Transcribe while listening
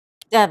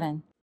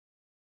Devin.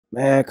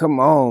 Man, come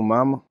on,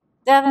 mama.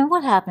 Devin,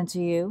 what happened to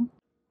you?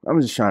 I'm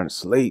just trying to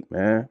sleep,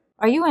 man.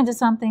 Are you into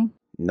something?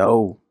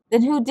 No.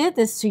 Then who did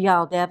this to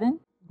y'all,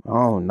 Devin? I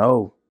don't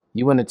know.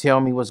 You want to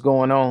tell me what's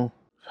going on?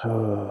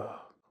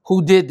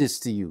 Who did this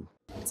to you?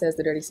 Says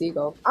the dirty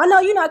seagull. I know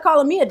you're not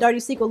calling me a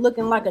dirty seagull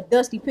looking like a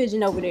dusty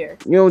pigeon over there.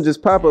 You don't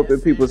just pop up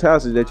at people's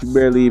houses that you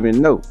barely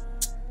even know.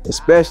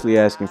 Especially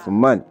asking for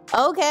money.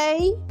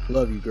 Okay.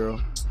 Love you,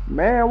 girl.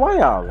 Man, why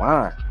y'all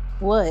lying?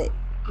 What?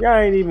 Y'all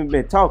ain't even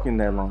been talking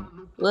that long.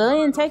 Well,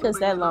 it didn't take us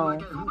that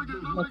long.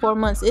 And 4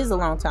 months is a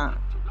long time.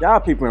 Y'all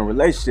people in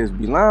relationships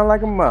be lying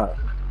like a mob.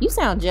 You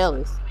sound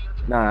jealous.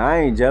 Nah, I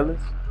ain't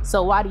jealous.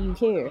 So why do you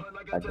care?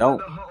 I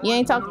don't. You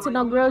ain't talking to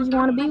no girls you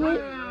want to be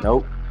with?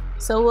 Nope.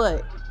 So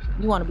what?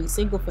 You want to be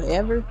single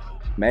forever?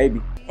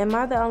 Maybe. Am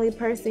I the only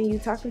person you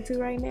talking to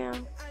right now?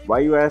 Why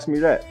you ask me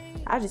that?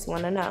 I just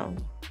want to know.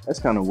 That's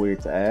kind of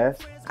weird to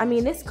ask. I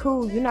mean, it's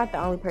cool. You're not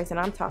the only person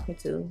I'm talking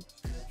to.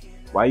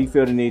 Why you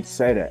feel the need to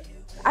say that?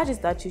 I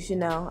just thought you should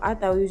know. I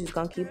thought we was just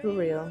going to keep it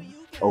real.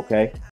 Okay.